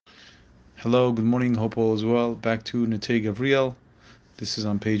Hello, good morning. Hope all is well. Back to Netei Gavriel. This is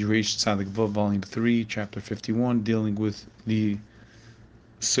on page Reish Tzadik Vav, volume 3, chapter 51, dealing with the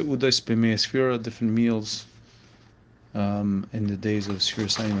Seudas B'mei Sfira, different meals in the days of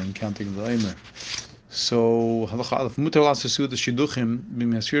Sfira Saima and counting the Aimer. So, Halacha Aleph, Mutar Las Seudas Shiduchim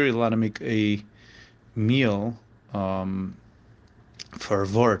B'mei Sfira, you're allowed to make a meal for a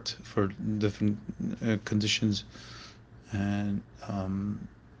vort, for different conditions and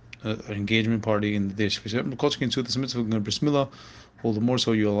an engagement party in the dish. All the more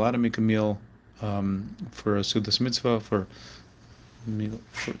so you're allowed to make a meal for a Sudas mitzvah, for a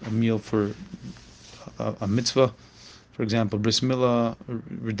meal for a mitzvah. For example, bris milah,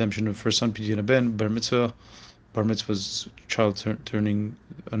 redemption of first son, pidyon ben, bar mitzvah. Bar mitzvah is child turning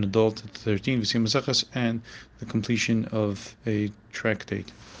an adult at 13, and the completion of a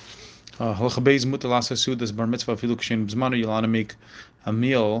tractate. Halacha beis mutar la'aseh sudas bar mitzvah afilu k'shein b'zmanu. You're allowed to make a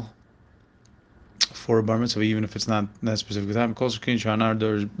meal for a bar mitzvah, even if it's not that specific time. All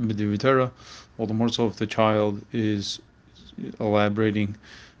the more so if the child is elaborating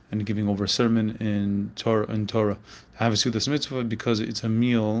and giving over a sermon in Torah. To have a sudas mitzvah because it's a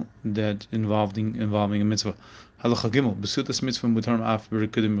meal that involving a mitzvah. Halacha gimel b'sudas mitzvah mutar af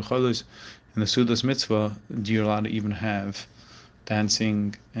b'rikudim b'cholos. In the sudas mitzvah, you're allowed to even have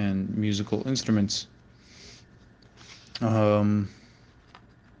dancing and musical instruments. It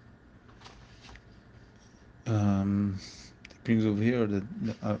brings over here that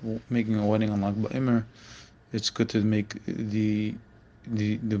making a wedding on Lag BaOmer, it's good to make the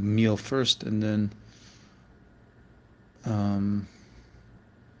meal first and then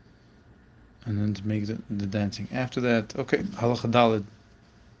to make the dancing after that. Okay, halacha dalid.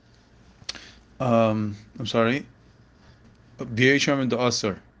 I'm sorry. B'yesham and the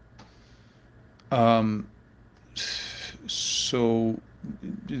asar. So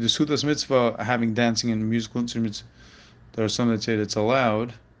the Sudas mitzvah having dancing and musical instruments, there are some that say that's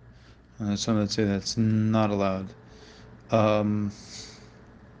allowed, and there's some that say that's not allowed. The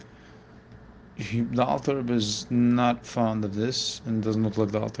Alter Rebbe is not fond of this, and it doesn't look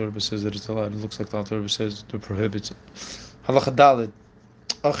like the Alter Rebbe says that it's allowed. It looks like the Alter Rebbe says to prohibit it. Halacha dalid.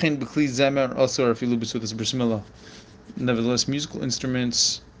 Achin b'kli zemer asar afilu b'sudas bris milah. Nevertheless, musical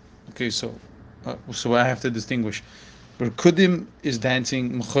instruments. Okay, so I have to distinguish. Rikudim is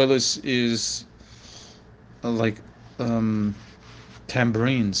dancing. Mecholos is like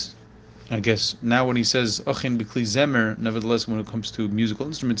tambourines. I guess now when he says achin b'kli zemer, nevertheless, when it comes to musical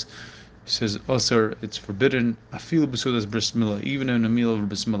instruments, he says asar, it's forbidden. Afilu b'sudas bris milah, even in a meal of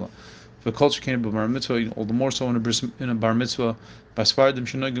bris milah. If a culture came to bar mitzvah, all the more so in a bar mitzvah.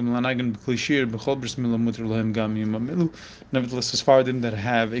 Nevertheless, the Sephardim that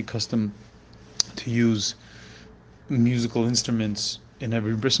have a custom to use musical instruments in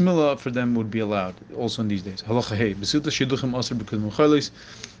every bris milah, for them would be allowed also in these days. Halacha hey,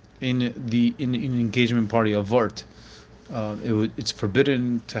 in an engagement party of vort, it's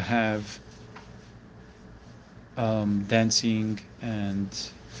forbidden to have dancing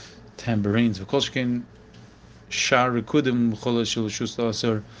and tambourines.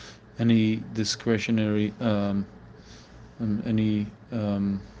 Any discretionary,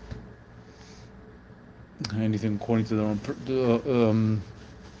 anything according to their own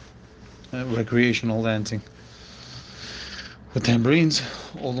recreational dancing. With tambourines,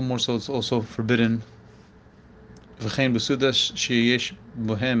 all the more so it's also forbidden. Also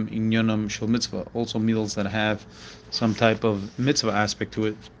meals that have some type of mitzvah aspect to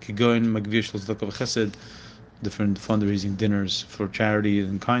it. Different fundraising dinners for charity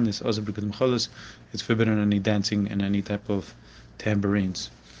and kindness. It's forbidden any dancing and any type of tambourines.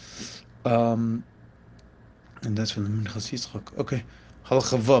 And that's from the Minchas Yitzchak. Okay.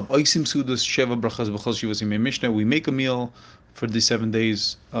 Halacha Vav. Oisim Sudas Sheva Brachas B'chol Shivos Yimei Mishnah. We make a meal for the 7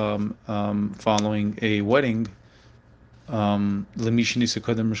 days following a wedding. Lemishni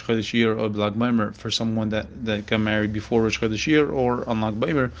Sekadem Rosh Chodesh Iyar or Lag BaOmer, for someone that got married before Rosh Chodesh Iyar or on Lag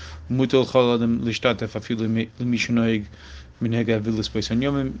BaOmer. Mutal Chol Adam Lishtatef Afilu Lemishnoig Minhag Avilis Beis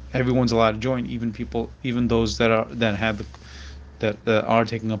Yomim. Everyone's allowed to join, even those that are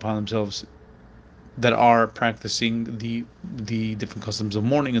taking upon themselves, that are practicing the different customs of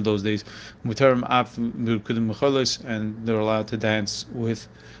mourning in those days. And they're allowed to dance with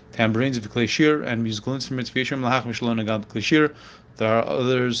tambourines, and musical instruments. There are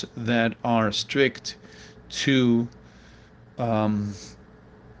others that are strict to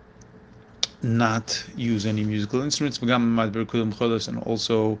not use any musical instruments, and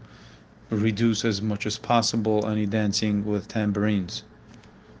also reduce as much as possible any dancing with tambourines.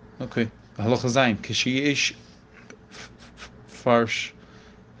 Okay. Halacha Zayin, Kishiyesh Farsh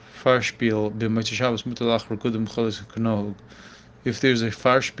Farspiel b'Motzei Shabbos mutar lach rekudim cholos k'nohug. If there's a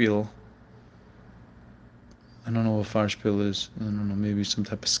farspiel, I don't know what farspiel is. I don't know, maybe some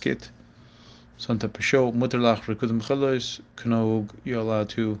type of skit, some type of show. Mutar lach rekudim cholos k'nohug. You're allowed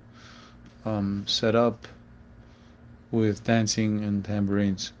to set up with dancing and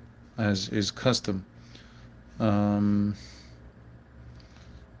tambourines, as is custom.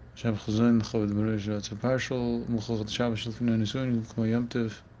 Shabbos chazon chavod b'rosh it's a partial muchochet Shabbos shel fnei nisuin k'mo Yom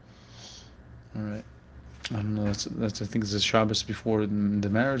Tov. All right. I don't know. That's I think it's a Shabbos before the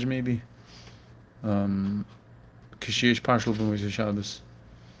marriage, maybe. Kishish partial b'motzei Shabbos.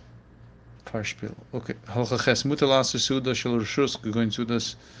 Farspiel. Okay. Halacha ches mutar la'aser suda shel rishus gegoin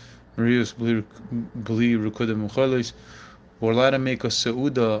sudas marius b'li rekudim ucholos. We're allowed to make a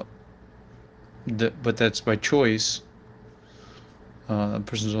seuda, but that's by choice. A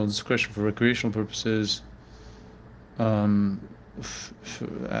person's own discretion for recreational purposes. A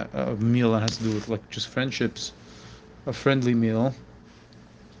meal that has to do with like just friendships, a friendly meal,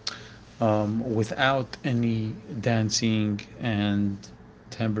 without any dancing and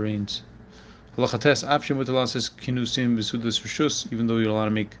tambourines. Halachates apshim mutar says kinusim v'sudas rishus, even though you're allowed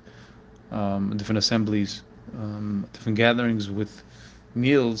to make different assemblies, different gatherings with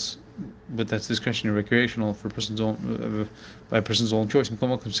meals, but that's discretionary, recreational for person's own, by a person's own choice.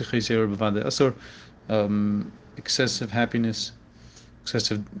 Excessive happiness,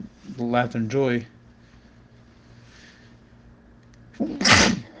 excessive laughter and joy.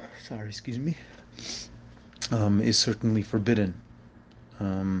 Sorry, excuse me. Is certainly forbidden.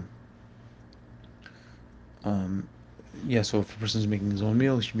 Yeah, so if a person is making his own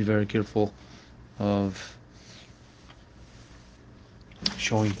meal, he should be very careful of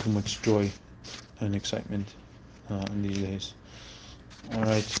showing too much joy and excitement in these days. All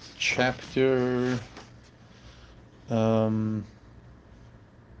right, chapter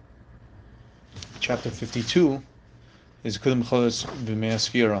 52 is Kudim Cholos B'mei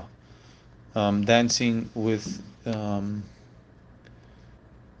Asfira, dancing with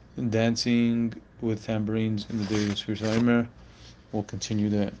tambourines in the day of Sfiras HaOmer. We'll continue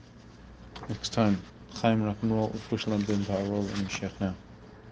that next time. Chaim, rock and roll, Ufushalam, Ben Power Roll, and Mashiach now.